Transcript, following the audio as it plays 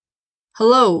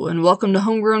Hello, and welcome to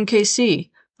Homegrown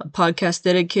KC, a podcast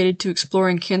dedicated to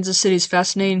exploring Kansas City's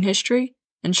fascinating history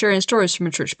and sharing stories from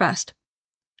its rich past.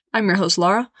 I'm your host,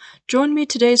 Laura. Join me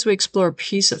today as we explore a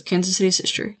piece of Kansas City's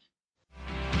history.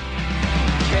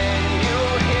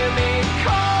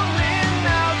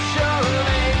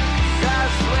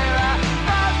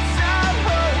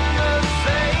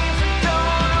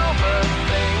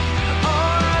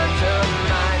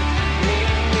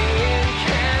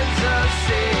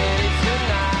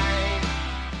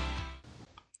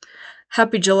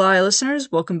 Happy July,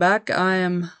 listeners. Welcome back. I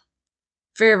am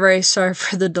very sorry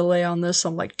for the delay on this.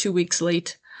 I'm like 2 weeks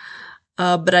late.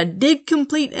 But I did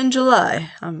complete in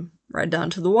July. I'm right down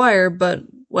to the wire, but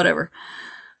whatever.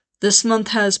 This month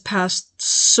has passed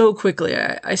so quickly.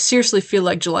 I seriously feel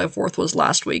like July 4th was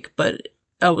last week, but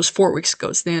that was 4 weeks ago.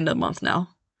 It's the end of the month now.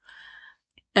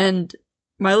 And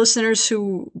my listeners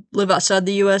who live outside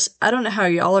the US, I don't know how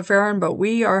y'all are faring, but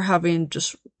we are having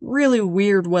just really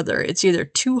weird weather. It's either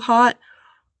too hot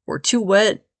or too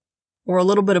wet or a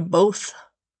little bit of both.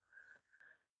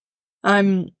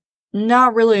 I'm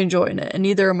not really enjoying it, and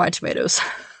neither are my tomatoes.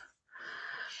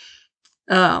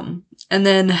 And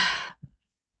then,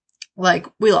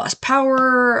 we lost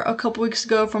power a couple weeks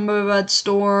ago from a bad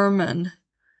storm, and,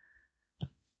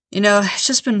 it's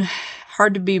just been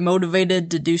hard to be motivated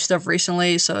to do stuff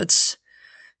recently, so it's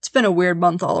been a weird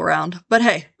month all around. But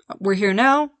hey, we're here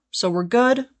now, so we're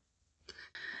good.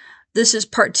 This is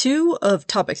part 2 of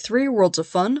Topic 3, Worlds of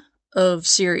Fun, of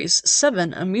Series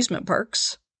 7, Amusement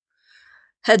Parks.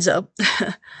 Heads up,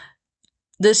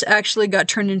 this actually got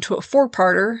turned into a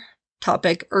 4-parter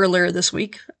topic earlier this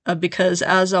week, because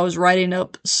as I was writing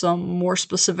up some more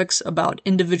specifics about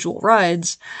individual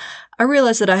rides, I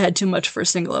realized that I had too much for a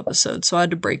single episode, so I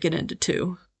had to break it into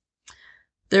 2.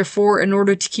 Therefore, in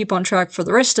order to keep on track for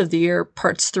the rest of the year,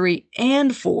 parts 3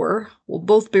 and 4 will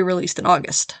both be released in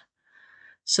August.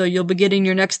 So you'll be getting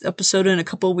your next episode in a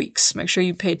couple of weeks. Make sure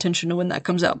you pay attention to when that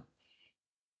comes out.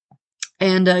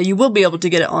 And you will be able to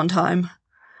get it on time,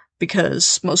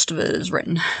 because most of it is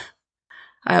written.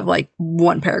 I have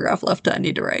 1 paragraph left that I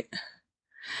need to write.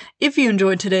 If you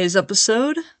enjoyed today's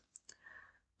episode,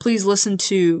 please listen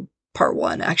to part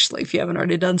 1, actually, if you haven't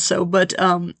already done so. But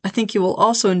I think you will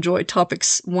also enjoy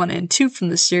topics 1 and 2 from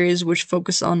the series, which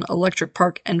focus on Electric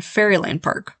Park and Fairyland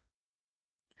Park.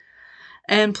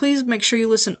 And please make sure you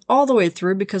listen all the way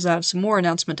through, because I have some more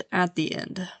announcement at the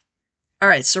end.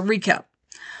 Alright, so recap.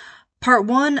 Part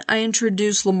 1, I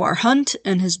introduced Lamar Hunt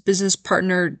and his business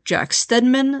partner Jack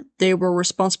Stedman. They were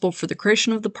responsible for the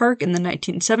creation of the park in the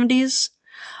 1970s.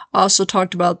 I also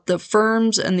talked about the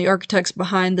firms and the architects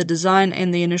behind the design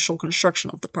and the initial construction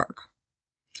of the park.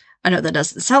 I know that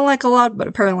doesn't sound like a lot, but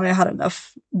apparently I had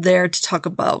enough there to talk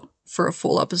about for a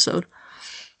full episode.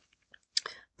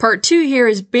 Part 2 here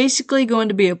is basically going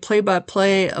to be a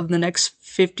play-by-play of the next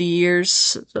 50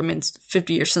 years. It's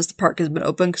 50 years since the park has been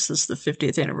open, because this is the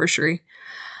 50th anniversary.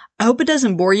 I hope it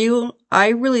doesn't bore you. I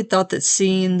really thought that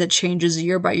seeing the changes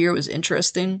year by year was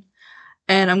interesting,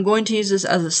 and I'm going to use this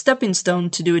as a stepping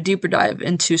stone to do a deeper dive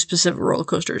into specific roller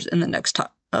coasters in the next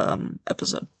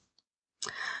episode.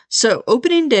 So,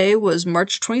 opening day was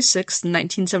March 26th,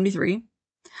 1973.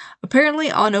 Apparently,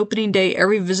 on opening day,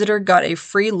 every visitor got a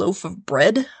free loaf of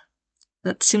bread.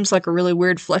 That seems like a really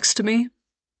weird flex to me.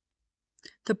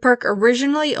 The park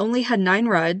originally only had 9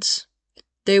 rides.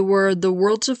 They were the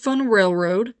Worlds of Fun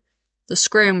Railroad, the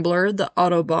Scrambler, the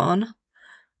Autobahn,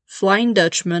 Flying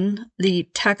Dutchman, the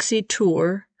Taxi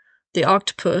Tour, the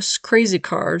Octopus, Crazy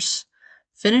Cars,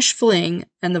 Finnish Fling,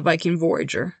 and the Viking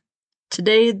Voyager.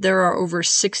 Today, there are over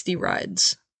 60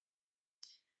 rides.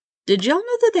 Did y'all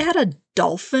know that they had a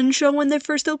dolphin show when they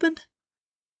first opened?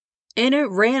 And it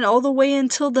ran all the way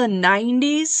until the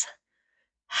 90s?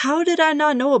 How did I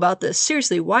not know about this?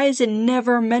 Seriously, why is it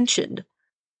never mentioned?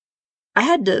 I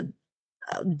had to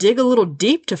dig a little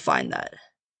deep to find that.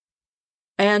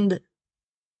 And,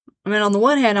 on the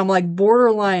one hand, I'm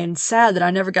borderline sad that I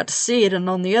never got to see it, and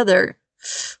on the other,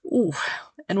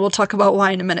 and we'll talk about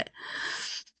why in a minute.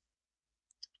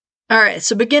 Alright,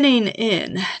 so beginning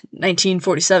in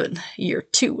 1947, year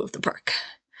 2 of the park,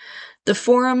 the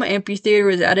Forum Amphitheater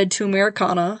was added to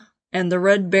Americana, and the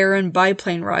Red Baron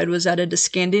biplane ride was added to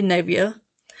Scandinavia.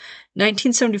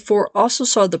 1974 also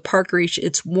saw the park reach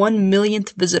its 1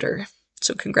 millionth visitor,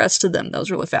 so congrats to them, that was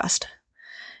really fast.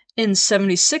 In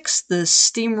 76, the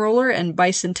Steamroller and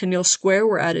Bicentennial Square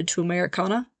were added to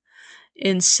Americana.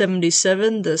 In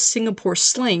 77, the Singapore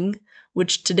Sling,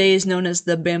 which today is known as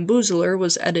the Bamboozler,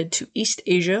 was added to East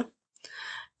Asia.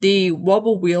 The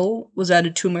Wobble Wheel was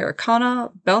added to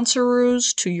Americana,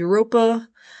 Bounceroos to Europa,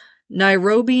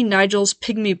 Nairobi Nigel's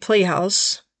Pygmy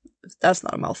Playhouse, If that's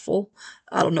not a mouthful,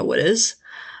 I don't know what is.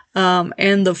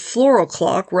 And the Floral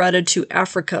Clock were added to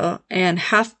Africa, and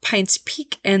Half Pints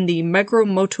Peak and the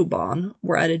Megromotobahn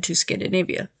were added to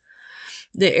Scandinavia.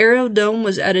 The Aerodome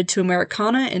was added to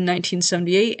Americana in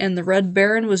 1978, and the Red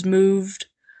Baron was moved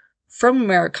from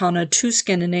Americana to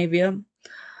Scandinavia.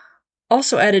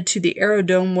 Also added to the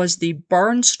Aerodome was the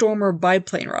Barnstormer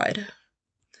biplane ride.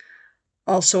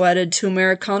 Also added to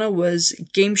Americana was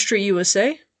Game Street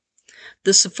USA.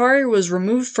 The Safari was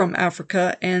removed from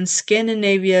Africa, and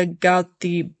Scandinavia got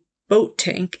the boat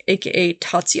tank, aka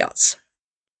Tatsiats.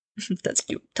 That's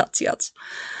cute, Tatsiats.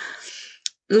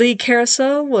 Lee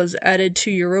Carousel was added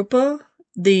to Europa.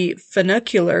 The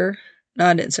funicular, no,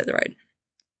 I didn't say that right.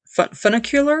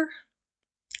 Funicular?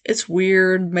 It's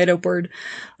weird, made up word.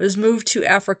 Was moved to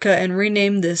Africa and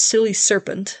renamed the Silly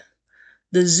Serpent.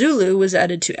 The Zulu was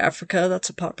added to Africa, that's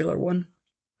a popular one.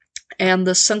 And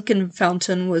the Sunken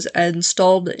Fountain was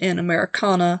installed in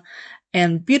Americana,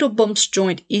 and Beetle Bumps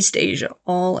joined East Asia,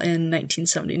 all in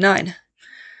 1979.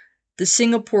 The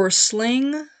Singapore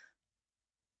Sling,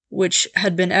 which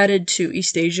had been added to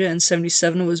East Asia in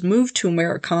 1977, was moved to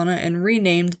Americana and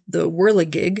renamed the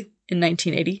Whirligig in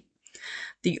 1980.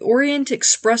 The Orient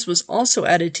Express was also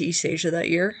added to East Asia that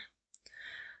year.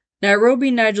 Nairobi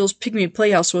Nigel's Pygmy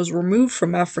Playhouse was removed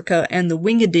from Africa, and the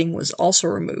Wingading was also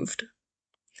removed.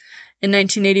 In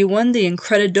 1981, the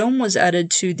Incredidome was added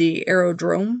to the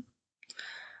Aerodrome,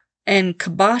 and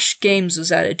Kabosh Games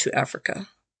was added to Africa.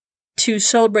 To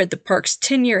celebrate the park's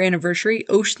 10-year anniversary,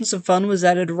 Oceans of Fun was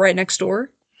added right next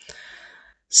door.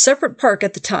 Separate park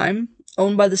at the time,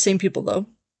 owned by the same people though.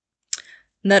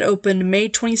 And that opened May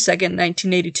 22nd,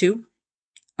 1982.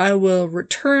 I will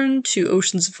return to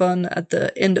Oceans of Fun at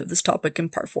the end of this topic in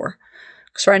part 4.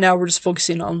 Because right now we're just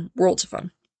focusing on Worlds of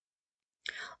Fun.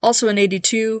 Also in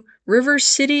 82, River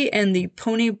City and the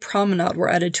Pony Promenade were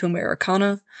added to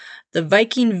Americana. The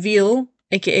Viking Veal,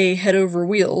 aka Head Over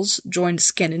Wheels, joined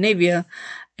Scandinavia.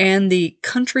 And the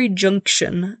Country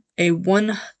Junction, a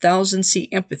 1,000-seat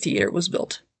amphitheater, was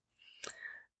built.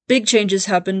 Big changes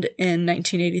happened in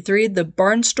 1983. The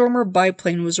Barnstormer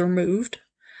biplane was removed.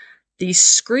 The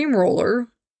Scream Roller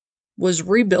was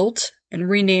rebuilt and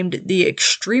renamed the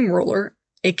Extreme Roller,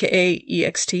 aka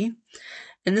EXT.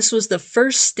 And this was the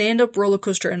first stand-up roller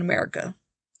coaster in America.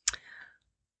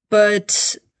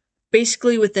 But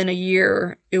basically within a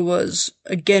year, it was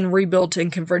again rebuilt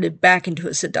and converted back into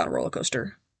a sit-down roller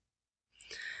coaster.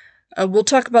 We'll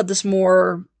talk about this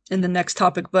more in the next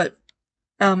topic, but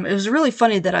it was really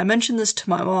funny that I mentioned this to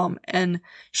my mom, and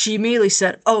she immediately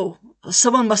said, "Oh,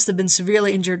 someone must have been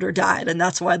severely injured or died, and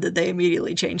that's why they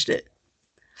immediately changed it."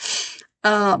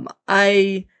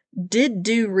 I did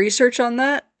do research on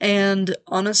that, and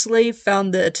honestly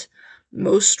found that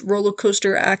most roller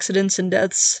coaster accidents and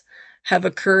deaths have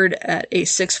occurred at a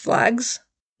Six Flags,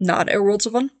 not at Worlds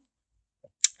of Fun.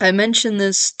 I mentioned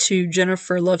this to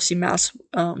Jennifer Lovesey Mass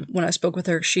when I spoke with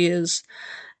her. She is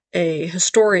a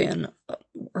historian.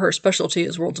 Her specialty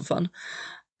is Worlds of Fun.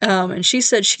 And she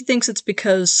said she thinks it's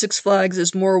because Six Flags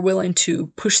is more willing to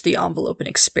push the envelope and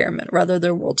experiment rather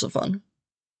than Worlds of Fun.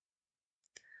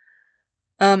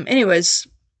 Anyways,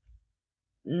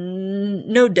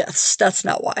 no deaths. That's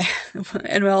not why.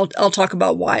 And I'll talk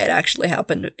about why it actually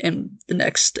happened in the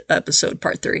next episode,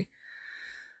 part 3.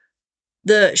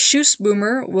 The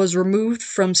Schussboomer was removed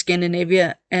from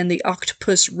Scandinavia, and the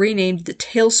Octopus renamed the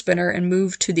Tail Spinner and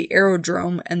moved to the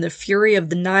Aerodrome, and the Fury of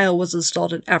the Nile was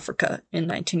installed in Africa in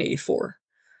 1984.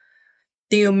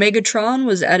 The Omegatron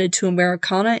was added to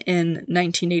Americana in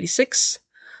 1986.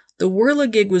 The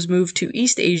Whirligig was moved to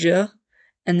East Asia,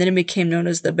 and then it became known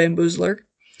as the Bamboozler.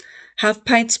 Half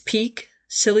Pints Peak,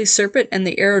 Silly Serpent, and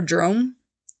the Aerodrome,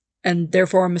 and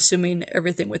therefore I'm assuming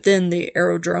everything within the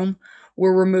Aerodrome,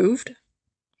 were removed.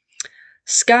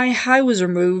 Sky High was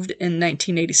removed in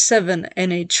 1987,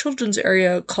 and a children's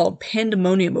area called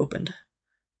Pandemonium opened.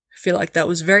 I feel like that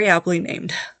was very aptly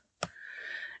named.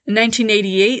 In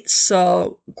 1988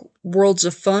 saw Worlds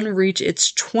of Fun reach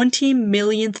its 20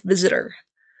 millionth visitor.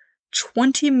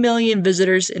 20 million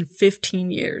visitors in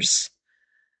 15 years.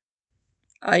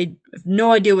 I have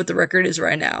no idea what the record is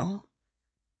right now,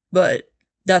 but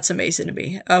that's amazing to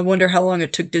me. I wonder how long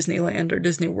it took Disneyland or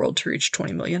Disney World to reach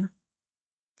 20 million.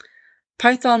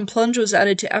 Python Plunge was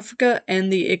added to Africa,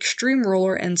 and the Extreme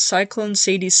Roller and Cyclone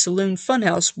Sadie's Saloon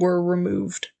Funhouse were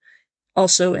removed,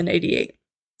 also in 88.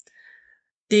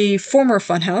 The former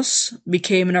Funhouse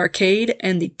became an arcade,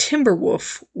 and the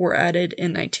Timberwolf were added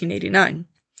in 1989.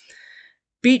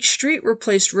 Beach Street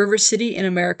replaced River City in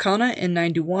Americana in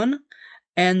 91,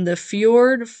 and the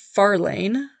Fjord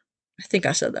Farlane, I think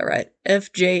I said that right,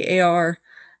 Fjarlan,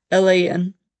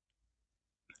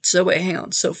 So wait, hang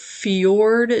on. So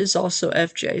Fjord is also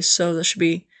FJ, so that should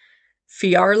be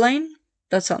Fjarlane.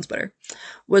 That sounds better.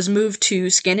 Was moved to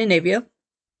Scandinavia.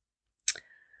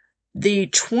 The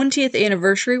 20th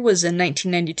anniversary was in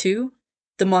 1992.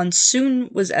 The monsoon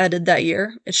was added that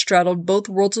year. It straddled both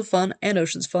Worlds of Fun and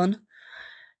Oceans Fun.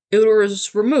 It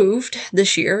was removed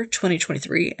this year,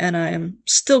 2023, and I am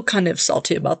still kind of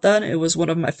salty about that. It was one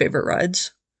of my favorite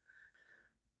rides.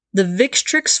 The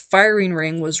Vixtrix firing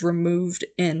ring was removed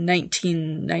in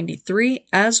 1993,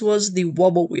 as was the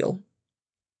Wobble Wheel.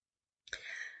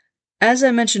 As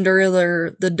I mentioned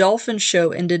earlier, the Dolphin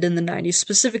show ended in the 90s.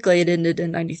 Specifically, it ended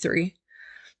in 93.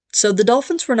 So the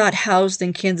dolphins were not housed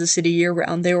in Kansas City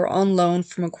year-round. They were on loan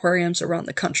from aquariums around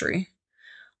the country.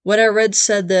 What I read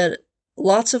said that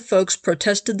lots of folks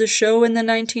protested the show in the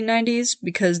 1990s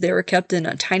because they were kept in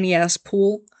a tiny-ass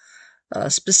pool,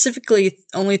 specifically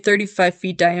only 35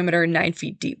 feet diameter and 9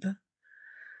 feet deep.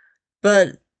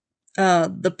 But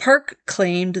the park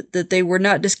claimed that they were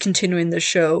not discontinuing the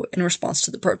show in response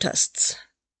to the protests.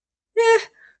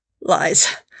 Lies.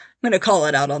 I'm going to call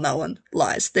it out on that one.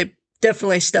 Lies. They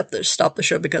definitely stopped the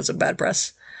show because of bad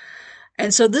press.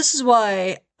 And so this is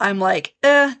why I'm like,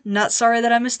 not sorry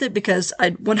that I missed it, because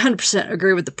I 100%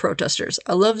 agree with the protesters.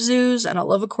 I love zoos and I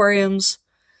love aquariums.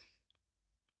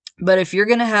 But if you're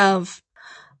going to have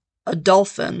a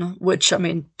dolphin, which, I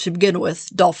mean, to begin with,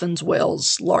 dolphins,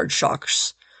 whales, large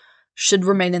sharks should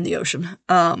remain in the ocean.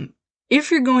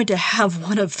 If you're going to have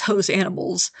one of those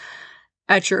animals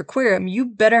at your aquarium, you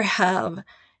better have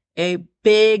a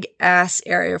big ass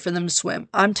area for them to swim.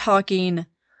 I'm talking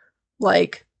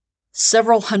like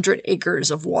several hundred acres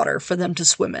of water for them to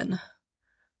swim in.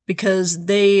 Because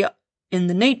they, in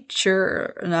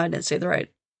nature,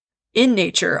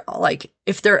 like,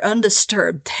 if they're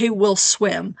undisturbed, they will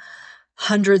swim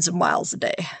hundreds of miles a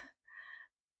day.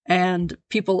 And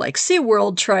people like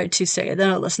SeaWorld try to say,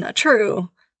 no, that's not true,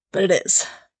 but it is.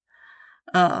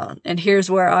 And here's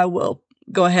where I will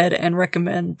go ahead and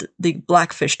recommend the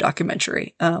Blackfish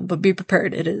documentary. But be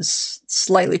prepared, it is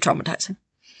slightly traumatizing.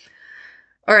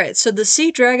 Alright, so the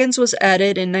Sea Dragons was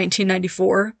added in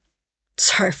 1994.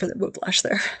 Sorry for the whiplash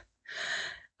there.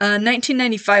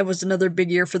 1995 was another big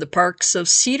year for the park, so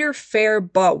Cedar Fair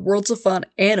bought Worlds of Fun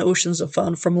and Oceans of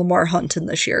Fun from Lamar Hunton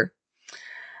this year.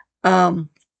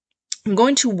 I'm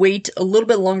going to wait a little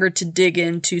bit longer to dig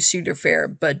into Cedar Fair,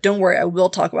 but don't worry, I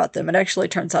will talk about them. It actually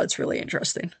turns out it's really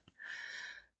interesting.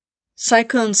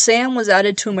 Cyclone Sam was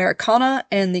added to Americana,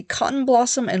 and the Cotton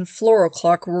Blossom and Floral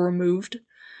Clock were removed.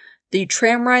 The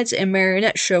tram rides and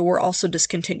marionette show were also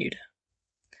discontinued.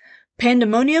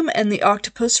 Pandemonium and the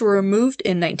Octopus were removed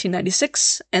in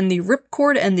 1996, and the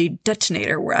Ripcord and the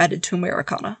Detonator were added to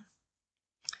Americana.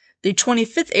 The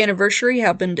 25th anniversary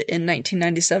happened in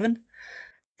 1997.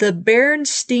 The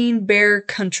Berenstein Bear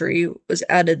Country was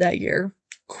added that year.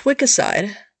 Quick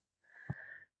aside,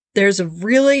 there's a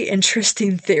really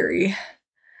interesting theory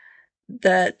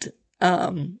that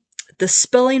the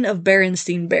spelling of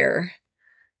Berenstein Bear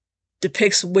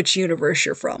depicts which universe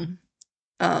you're from.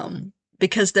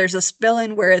 Because there's a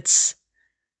spelling where it's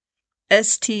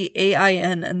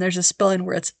S-T-A-I-N, and there's a spelling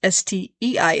where it's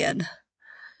S-T-E-I-N.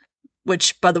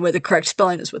 Which, by the way, the correct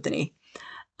spelling is with an E.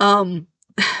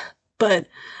 But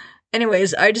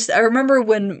anyways, I remember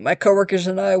when my coworkers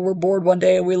and I were bored one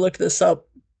day and we looked this up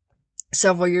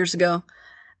several years ago,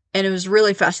 and it was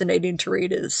really fascinating to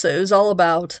read it. So it was all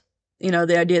about,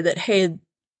 the idea that, hey,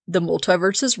 the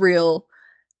multiverse is real,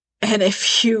 and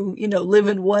if you, live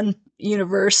in one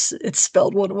universe, it's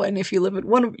spelled one way, and if you live in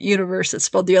one universe, it's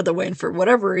spelled the other way, and for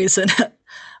whatever reason,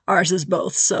 ours is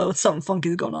both, so something funky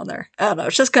is going on there. I don't know,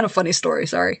 it's just kind of funny story,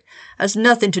 sorry. Has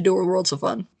nothing to do with Worlds of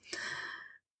Fun.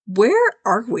 Where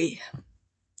are we?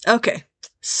 Okay,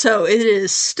 so it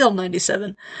is still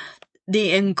 97. The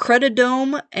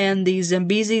Incredidome and the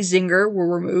Zambezi Zinger were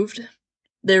removed.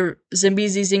 The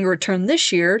Zambezi Zinger returned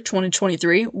this year,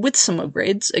 2023, with some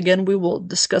upgrades. Again, we will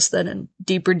discuss that in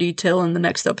deeper detail in the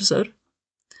next episode.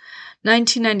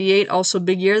 1998, also a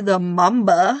big year, the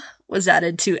Mamba was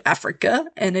added to Africa,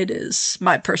 and it is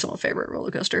my personal favorite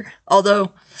roller coaster.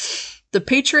 Although, the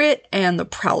Patriot and the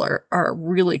Prowler are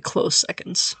really close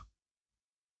seconds.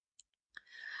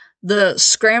 The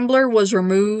Scrambler was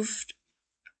removed,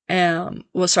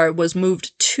 was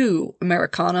moved to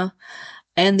Americana,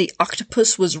 and the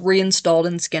Octopus was reinstalled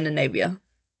in Scandinavia.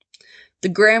 The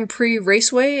Grand Prix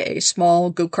Raceway, a small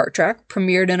go-kart track,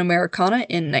 premiered in Americana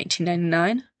in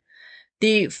 1999.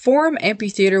 The Forum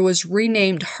Amphitheater was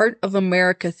renamed Heart of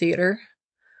America Theater.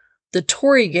 The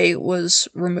Tory Gate was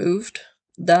removed.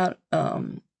 That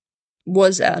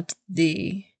was at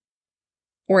the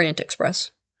Orient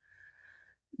Express.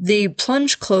 The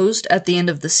plunge closed at the end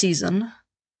of the season,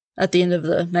 at the end of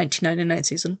the 1999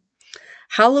 season.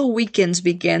 Halloweekends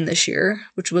began this year,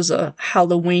 which was a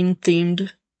Halloween-themed,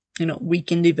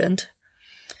 weekend event.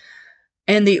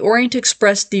 And the Orient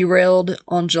Express derailed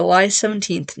on July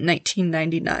 17th,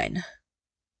 1999.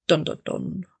 Dun dun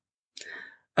dun.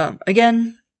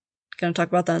 Again, gonna talk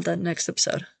about that in the next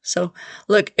episode. So,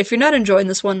 look, if you're not enjoying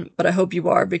this one, but I hope you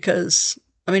are, because,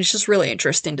 it's just really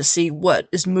interesting to see what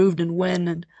is moved and when,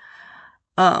 and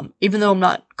even though I'm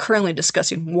not currently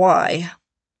discussing why,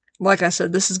 like I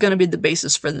said, this is going to be the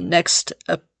basis for the next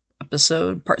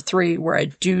episode, part 3, where I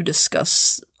do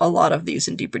discuss a lot of these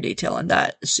in deeper detail, and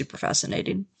that is super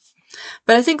fascinating.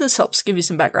 But I think this helps give you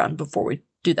some background before we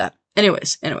do that.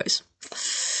 Anyways.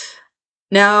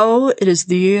 Now it is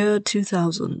the year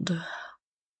 2000.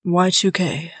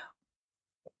 Y2K.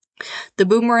 The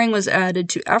boomerang was added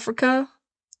to Africa,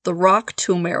 the rock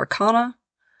to Americana,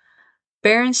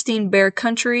 Berenstein Bear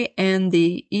Country, and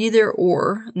the Either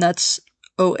Or, and that's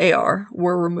OAR,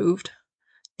 were removed.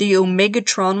 The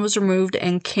Omegatron was removed,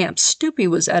 and Camp Snoopy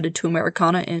was added to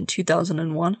Americana in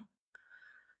 2001.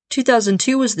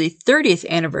 2002 was the 30th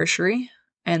anniversary,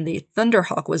 and the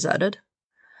Thunderhawk was added.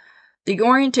 The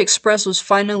Orient Express was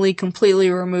finally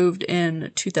completely removed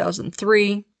in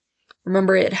 2003.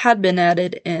 Remember, it had been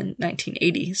added in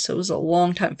 1980, so it was a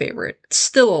long-time favorite. It's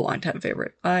still a long-time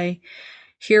favorite. I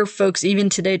hear folks even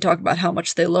today talk about how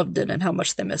much they loved it and how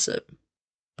much they miss it.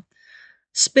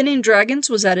 Spinning Dragons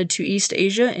was added to East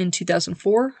Asia in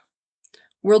 2004.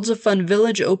 Worlds of Fun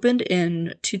Village opened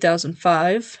in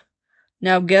 2005.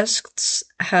 Now guests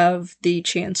have the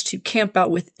chance to camp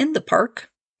out within the park.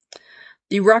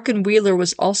 The Rockin' Wheeler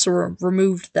was also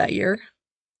removed that year.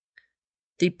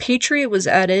 The Patriot was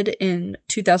added in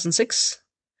 2006.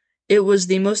 It was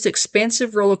the most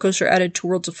expansive roller coaster added to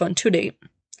Worlds of Fun to date.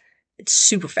 It's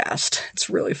super fast. It's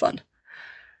really fun.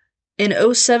 In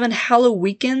 2007,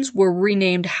 Halloweekends were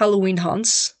renamed Halloween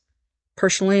Haunts.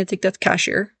 Personally, I think that's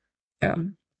catchier,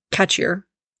 and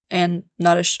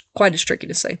not quite as tricky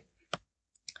to say.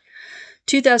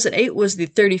 2008 was the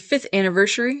 35th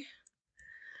anniversary.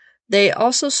 They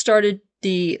also started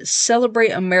the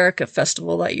Celebrate America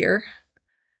Festival that year,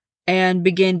 and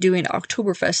began doing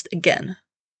Oktoberfest again.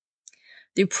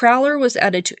 The Prowler was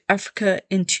added to Africa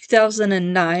in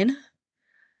 2009,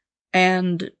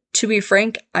 and to be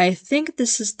frank, I think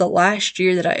this is the last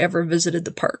year that I ever visited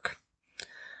the park.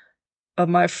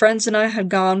 My friends and I had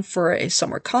gone for a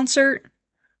summer concert,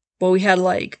 but we had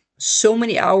so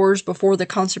many hours before the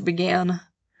concert began.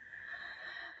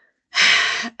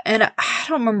 And I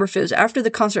don't remember if it was after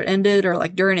the concert ended or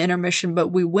during intermission, but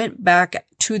we went back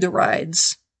to the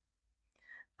rides.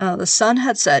 The sun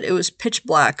had set. It was pitch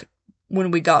black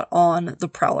when we got on the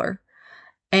Prowler.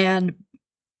 And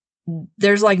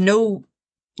there's no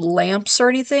lamps or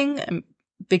anything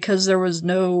because there was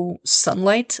no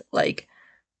sunlight.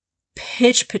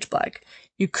 Pitch black.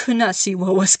 You could not see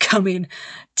what was coming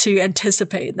to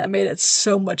anticipate. That made it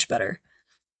so much better.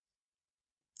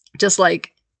 Just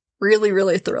really,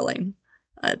 really thrilling.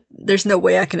 There's no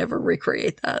way I can ever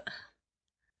recreate that.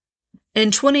 In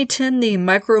 2010, the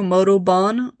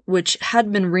Micro-Moto-Bahn, which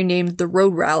had been renamed the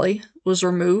Road Rally, was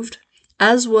removed,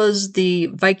 as was the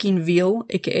Viking Veal,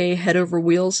 aka Head Over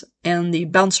Wheels, and the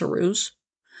Bounceroos.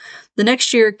 The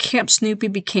next year, Camp Snoopy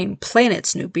became Planet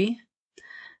Snoopy.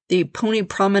 The Pony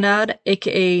Promenade,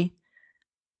 aka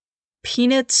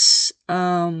Peanuts,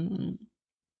 I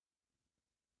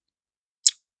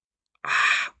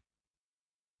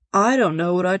don't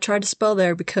know what I tried to spell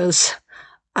there because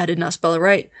I did not spell it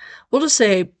right. We'll just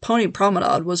say Pony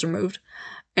Promenade was removed,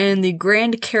 and the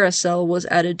Grand Carousel was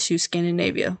added to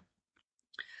Scandinavia.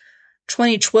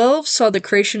 2012 saw the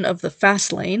creation of the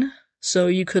Fast Lane, so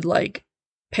you could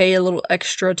pay a little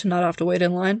extra to not have to wait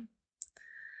in line.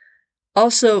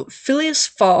 Also, Phileas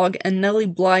Fogg and Nellie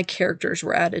Bly characters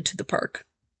were added to the park.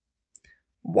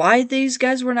 Why these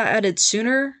guys were not added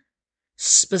sooner,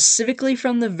 specifically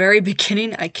from the very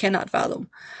beginning, I cannot fathom.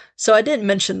 So I didn't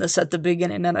mention this at the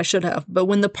beginning, and I should have, but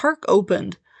when the park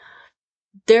opened,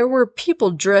 there were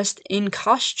people dressed in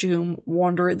costume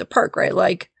wandering the park,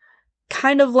 right?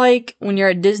 Kind of like when you're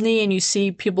at Disney and you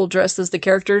see people dressed as the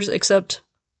characters, except,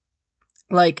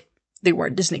 they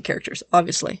weren't Disney characters,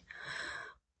 obviously.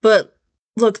 But,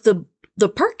 look, the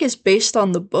park is based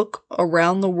on the book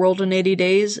Around the World in 80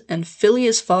 Days, and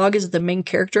Phileas Fogg is the main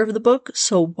character of the book,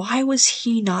 so why was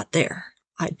he not there?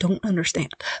 I don't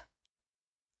understand.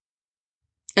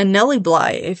 And Nellie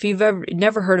Bly, if you've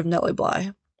never heard of Nellie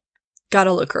Bly,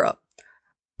 gotta look her up.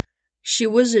 She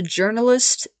was a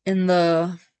journalist in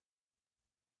the,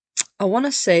 I want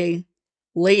to say,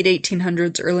 late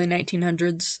 1800s, early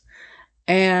 1900s,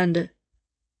 and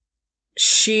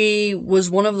she was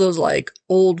one of those, like,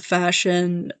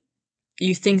 old-fashioned,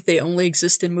 you think they only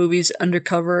exist in movies,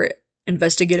 undercover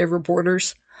investigative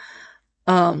reporters.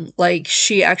 Like,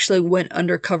 she actually went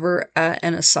undercover at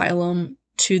an asylum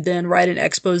to then write an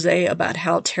expose about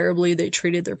how terribly they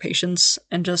treated their patients,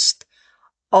 and just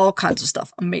all kinds of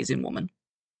stuff. Amazing woman.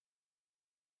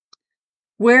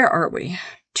 Where are we?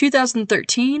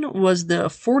 2013 was the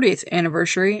 40th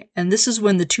anniversary, and this is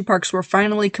when the two parks were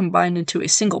finally combined into a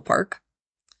single park.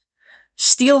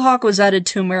 Steelhawk was added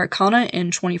to Americana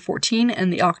in 2014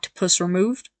 and the octopus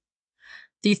removed.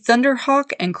 The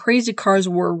Thunderhawk and Crazy Cars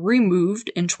were removed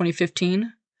in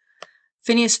 2015.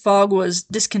 Phineas Fogg was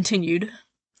discontinued.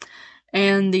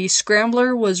 And the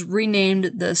Scrambler was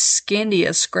renamed the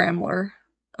Scandia Scrambler,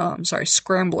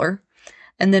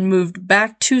 and then moved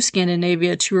back to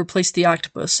Scandinavia to replace the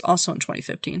octopus, also in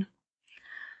 2015.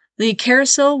 The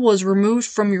Carousel was removed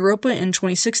from Europa in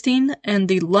 2016, and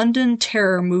the London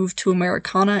Terror moved to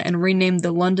Americana and renamed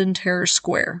the London Terror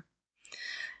Square.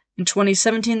 In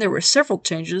 2017, there were several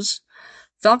changes.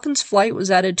 Falcon's Flight was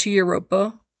added to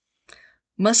Europa,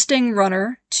 Mustang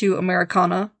Runner to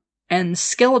Americana, and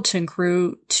Skeleton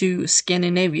Crew to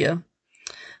Scandinavia.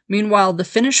 Meanwhile, the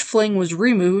Finnish Fling was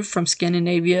removed from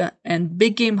Scandinavia, and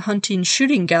Big Game Hunting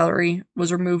Shooting Gallery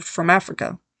was removed from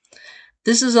Africa.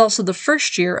 This is also the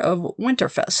first year of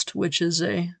Winterfest, which is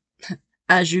a,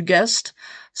 as you guessed,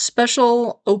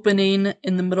 special opening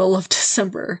in the middle of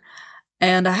December.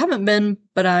 And I haven't been,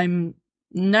 but I'm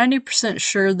 90%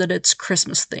 sure that it's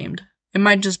Christmas themed. It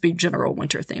might just be general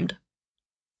winter themed.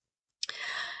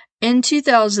 In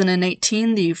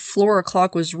 2018, the Flora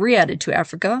Clock was re-added to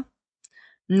Africa,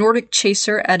 Nordic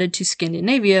Chaser added to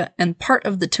Scandinavia, and part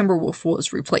of the Timberwolf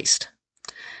was replaced.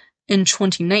 In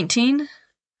 2019...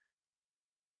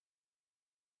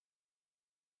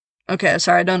 Okay,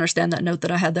 sorry, I don't understand that note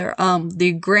that I had there.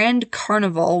 The Grand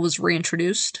Carnival was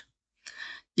reintroduced.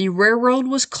 The Railroad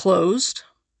was closed.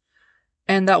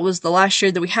 And that was the last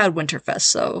year that we had Winterfest,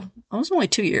 so that was only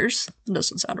 2 years. That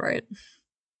doesn't sound right.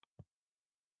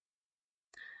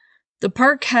 The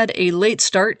park had a late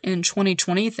start in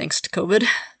 2020 thanks to COVID.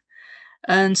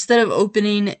 Instead of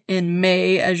opening in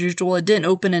May, as usual, it didn't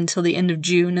open until the end of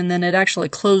June, and then it actually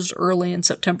closed early in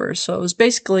September, so it was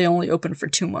basically only open for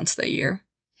 2 months that year.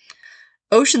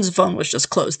 Oceans Fun was just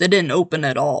closed. They didn't open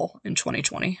at all in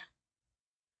 2020.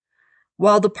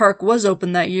 While the park was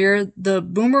open that year, the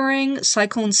Boomerang,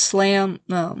 Cyclone Sam,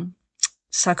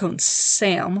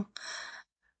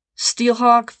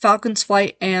 Steelhawk, Falcon's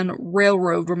Flight, and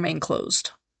Railroad remain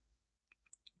closed.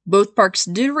 Both parks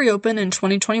did reopen in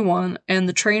 2021, and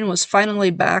the train was finally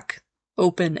back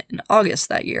open in August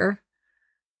that year.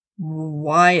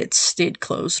 Why it stayed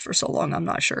closed for so long, I'm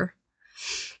not sure.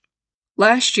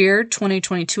 Last year,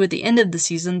 2022, at the end of the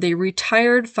season, they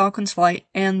retired Falcon's Flight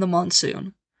and the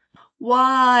Monsoon.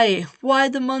 Why? Why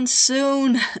the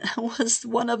Monsoon? Was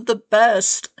one of the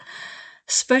best.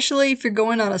 Especially if you're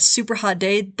going on a super hot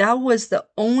day, that was the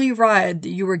only ride that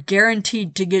you were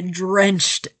guaranteed to get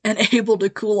drenched and able to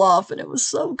cool off, and it was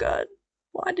so good.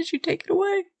 Why did you take it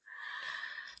away?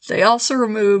 They also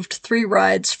removed 3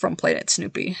 rides from Planet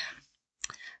Snoopy.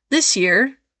 This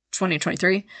year,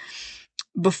 2023,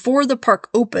 before the park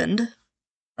opened,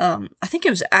 I think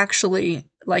it was actually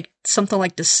something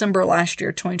like December last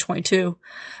year, 2022,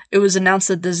 it was announced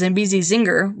that the Zambezi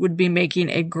Zinger would be making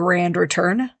a grand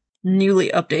return, newly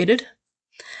updated.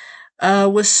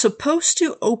 Was supposed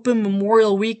to open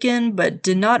Memorial Weekend, but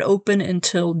did not open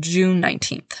until June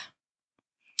 19th.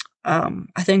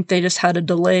 I think they just had a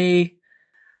delay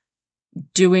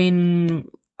doing,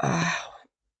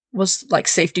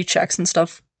 safety checks and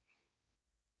stuff.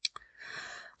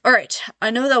 Alright,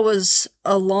 I know that was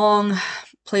a long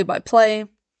play-by-play.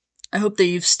 I hope that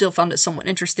you've still found it somewhat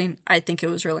interesting. I think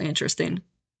it was really interesting.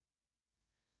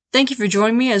 Thank you for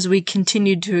joining me as we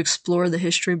continued to explore the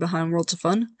history behind Worlds of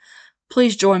Fun.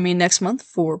 Please join me next month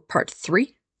for part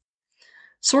 3.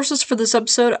 Sources for this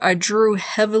episode, I drew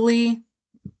heavily,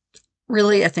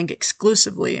 really I think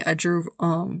exclusively, I drew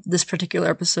this particular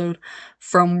episode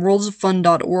from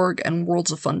worldsoffun.org and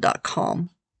worldsoffun.com.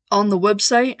 On the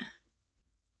website,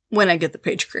 when I get the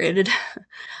page created,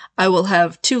 I will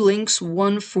have 2 links,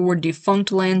 one for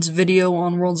Defunct Land's video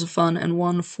on Worlds of Fun and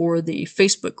one for the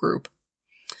Facebook group.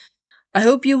 I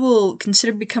hope you will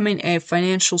consider becoming a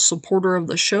financial supporter of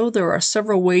the show. There are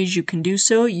several ways you can do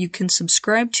so. You can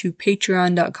subscribe to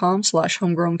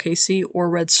patreon.com/homegrownkc or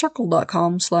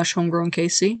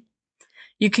redcircle.com/homegrownkc.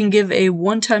 You can give a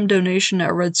one-time donation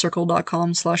at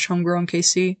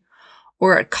redcircle.com/homegrownkc,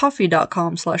 or at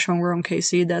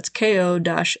ko-fi.com/homegrownkc. That's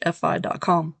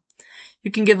ko-fi.com.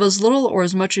 You can give as little or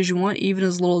as much as you want, even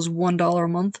as little as $1 a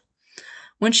month.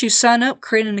 Once you sign up,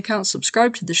 create an account,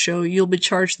 subscribe to the show, you'll be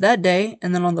charged that day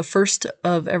and then on the first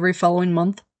of every following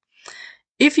month.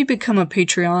 If you become a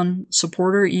Patreon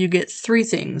supporter, you get 3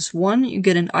 things. 1, you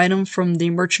get an item from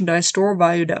the merchandise store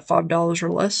valued at $5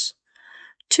 or less.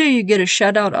 2, you get a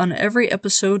shout out on every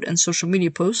episode and social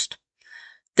media post.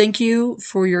 Thank you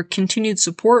for your continued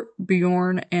support,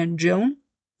 Bjorn and Joan.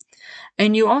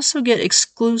 And you also get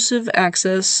exclusive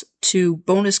access to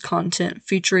bonus content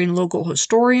featuring local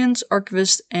historians,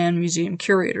 archivists, and museum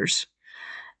curators.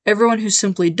 Everyone who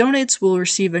simply donates will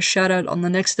receive a shout out on the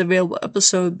next available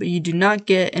episode, but you do not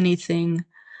get anything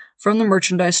from the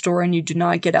merchandise store and you do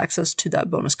not get access to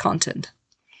that bonus content.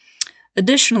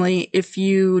 Additionally, if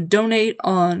you donate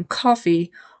on Ko-fi,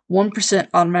 1%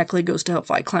 automatically goes to help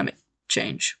fight climate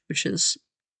change, which is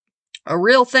a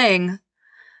real thing,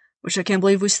 which I can't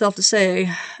believe we still have to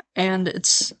say, and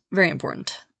it's very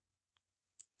important.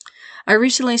 I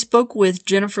recently spoke with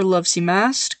Jennifer Lovesey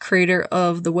Mast, creator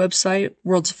of the website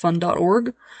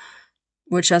worldsoffun.org,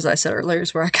 which, as I said earlier,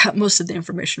 is where I got most of the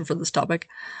information for this topic.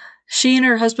 She and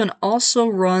her husband also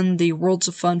run the Worlds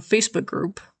of Fun Facebook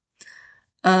group.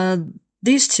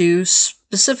 These two,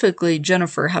 specifically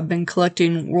Jennifer, have been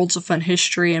collecting Worlds of Fun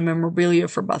history and memorabilia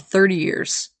for about 30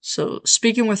 years. So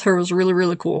speaking with her was really,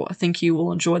 really cool. I think you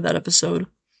will enjoy that episode.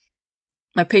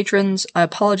 My patrons, I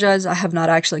apologize. I have not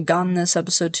actually gotten this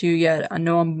episode to you yet. I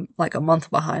know I'm like a month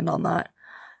behind on that.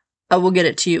 I will get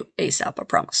it to you ASAP, I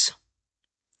promise.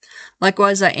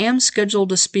 Likewise, I am scheduled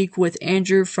to speak with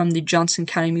Andrew from the Johnson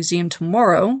County Museum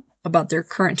tomorrow about their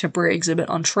current temporary exhibit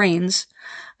on trains,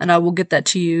 and I will get that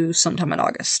to you sometime in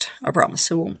August. I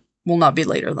promise. It will not be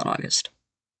later than August.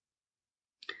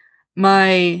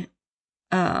 My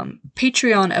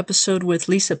Patreon episode with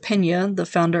Lisa Pena, the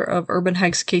founder of Urban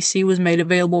Hikes KC, was made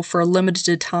available for a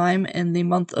limited time in the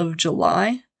month of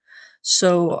July.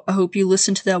 So I hope you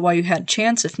listened to that while you had a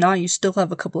chance. If not, you still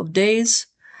have a couple of days.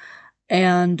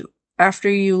 And after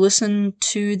you listen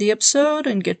to the episode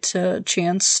and get a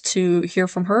chance to hear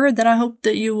from her, then I hope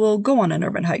that you will go on an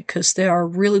urban hike, because they are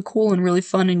really cool and really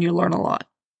fun and you learn a lot.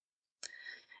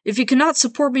 If you cannot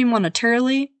support me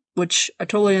monetarily, which I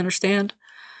totally understand,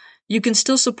 you can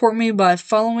still support me by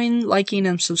following, liking,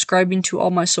 and subscribing to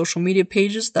all my social media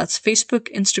pages. That's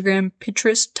Facebook, Instagram,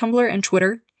 Pinterest, Tumblr, and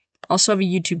Twitter. I also have a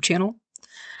YouTube channel.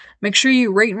 Make sure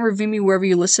you rate and review me wherever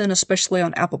you listen, especially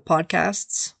on Apple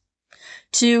Podcasts.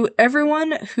 To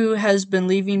everyone who has been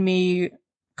leaving me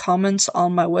comments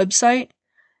on my website,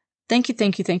 thank you.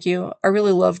 I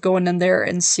really love going in there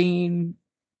and seeing,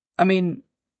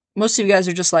 most of you guys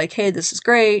are just like, hey, this is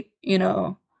great,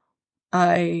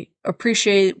 I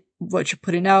appreciate what you're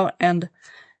putting out, and,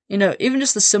 even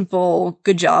just the simple,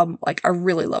 good job, I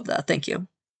really love that, thank you.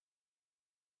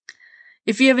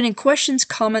 If you have any questions,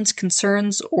 comments,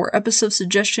 concerns, or episode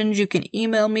suggestions, you can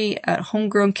email me at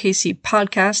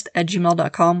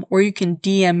homegrownkcpodcast@gmail.com, or you can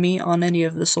DM me on any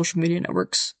of the social media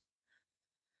networks.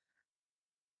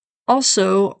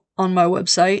 Also, on my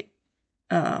website,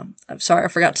 I'm sorry, I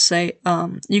forgot to say,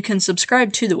 you can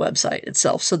subscribe to the website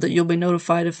itself so that you'll be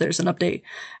notified if there's an update.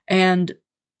 And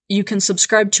you can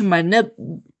subscribe to my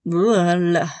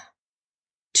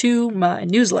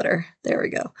newsletter. There we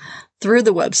go. Through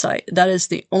the website. That is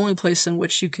the only place in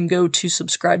which you can go to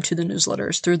subscribe to the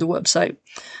newsletters, through the website.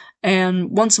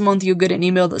 And once a month you'll get an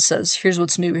email that says, here's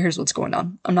what's new, here's what's going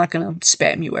on. I'm not going to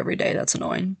spam you every day. That's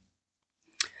annoying.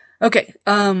 Okay,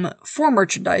 for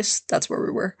merchandise, that's where we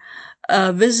were.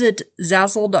 Visit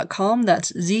Zazzle.com,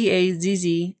 that's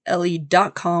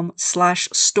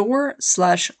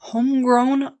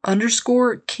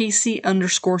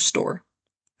zazzle.com/store/homegrown_KC_store.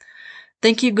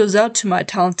 Thank you goes out to my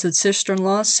talented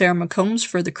sister-in-law, Sarah McCombs,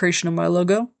 for the creation of my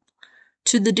logo.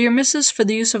 To the Dear Misses for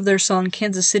the use of their song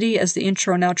Kansas City as the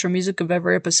intro and outro music of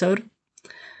every episode.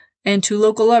 And to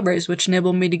local libraries, which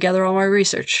enabled me to gather all my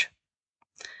research.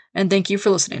 And thank you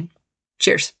for listening.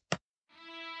 Cheers.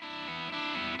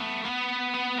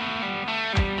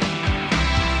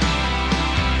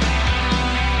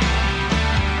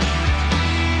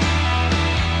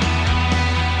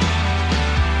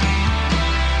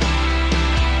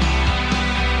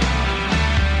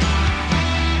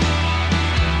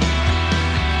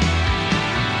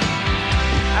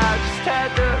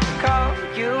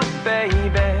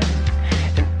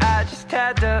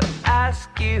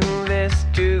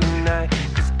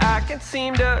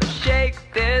 Seem to shake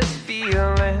this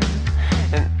feeling,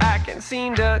 and I can't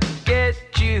seem to get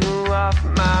you off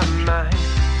my mind.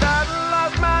 Thought I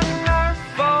lost my nerve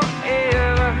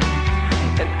forever,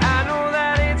 and I know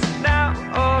that it's now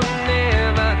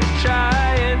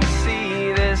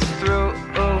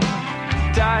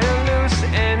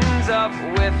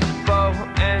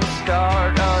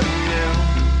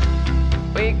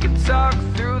talk